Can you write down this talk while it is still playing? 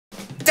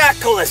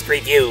the coolest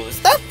reviews,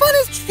 the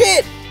funnest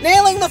shit,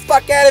 nailing the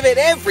fuck out of it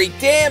every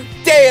damn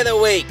day of the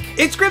week.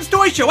 It's Grimm's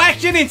Toy Show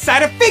action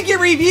inside a figure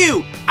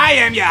review. I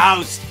am your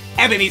host,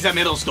 Ebenezer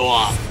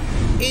Mittelsdorf.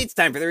 It's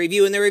time for the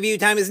review, and the review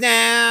time is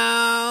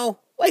now.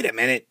 Wait a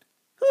minute.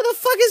 Who the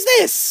fuck is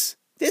this?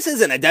 This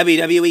isn't a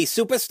WWE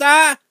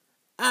superstar.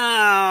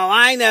 Oh,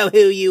 I know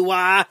who you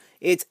are.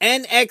 It's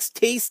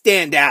NXT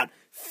standout,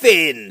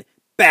 Finn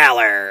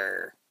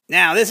Balor.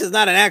 Now, this is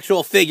not an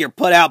actual figure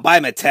put out by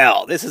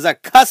Mattel. This is a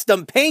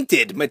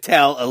custom-painted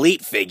Mattel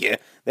Elite figure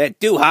that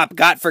Doo-Hop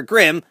got for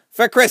Grimm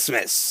for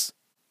Christmas.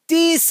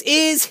 This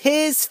is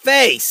his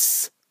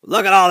face.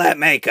 Look at all that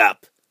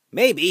makeup.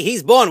 Maybe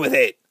he's born with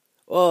it.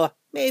 Or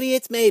maybe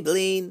it's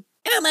Maybelline.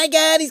 Oh my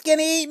god, he's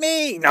gonna eat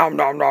me! Nom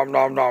nom nom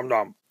nom nom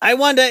nom. I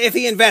wonder if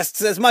he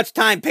invests as much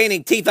time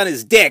painting teeth on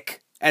his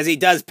dick as he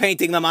does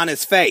painting them on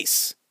his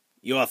face.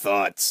 Your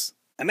thoughts?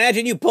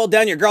 Imagine you pulled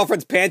down your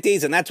girlfriend's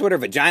panties and that's what her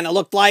vagina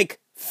looked like?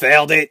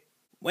 Failed it.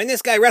 When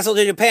this guy wrestled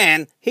in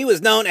Japan, he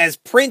was known as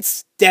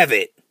Prince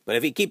Devitt. But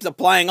if he keeps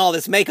applying all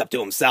this makeup to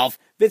himself,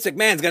 Vince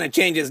McMahon's gonna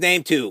change his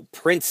name to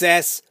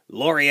Princess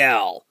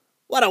L'Oreal.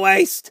 What a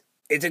waste.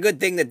 It's a good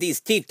thing that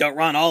these teeth don't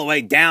run all the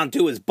way down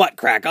to his butt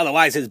crack,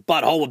 otherwise his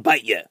butthole would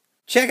bite you.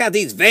 Check out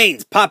these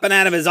veins popping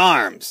out of his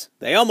arms.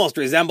 They almost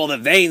resemble the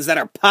veins that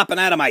are popping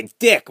out of my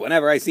dick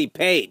whenever I see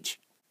Paige.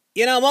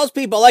 You know, most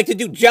people like to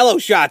do jello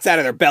shots out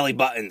of their belly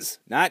buttons,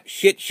 not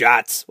shit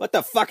shots. What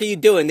the fuck are you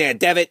doing there,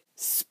 Devitt?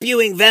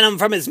 Spewing venom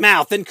from his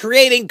mouth and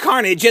creating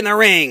carnage in the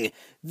ring.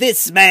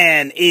 This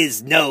man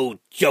is no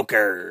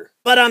joker.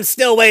 But I'm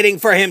still waiting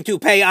for him to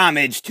pay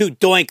homage to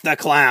Doink the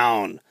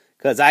Clown,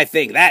 because I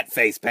think that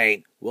face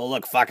paint will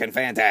look fucking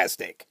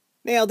fantastic.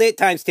 Nailed it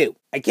 ×2.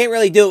 I can't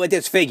really do it with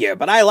this figure,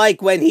 but I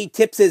like when he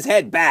tips his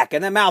head back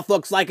and the mouth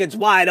looks like it's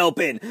wide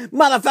open.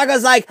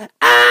 Motherfucker's like,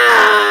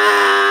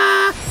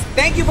 ah!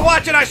 Thank you for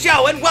watching our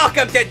show, and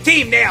welcome to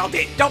Team Nailed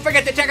It. Don't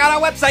forget to check out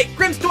our website,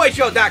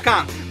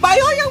 GrimmsToyShow.com. Buy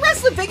all your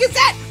wrestling figures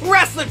at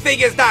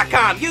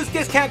WrestlingFigures.com. Use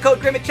discount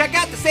code GRIM at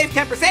checkout to save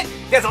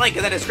 10%. There's a link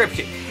in the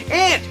description.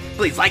 And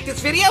please like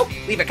this video,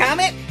 leave a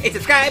comment, and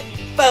subscribe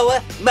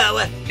for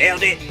more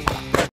Nailed It.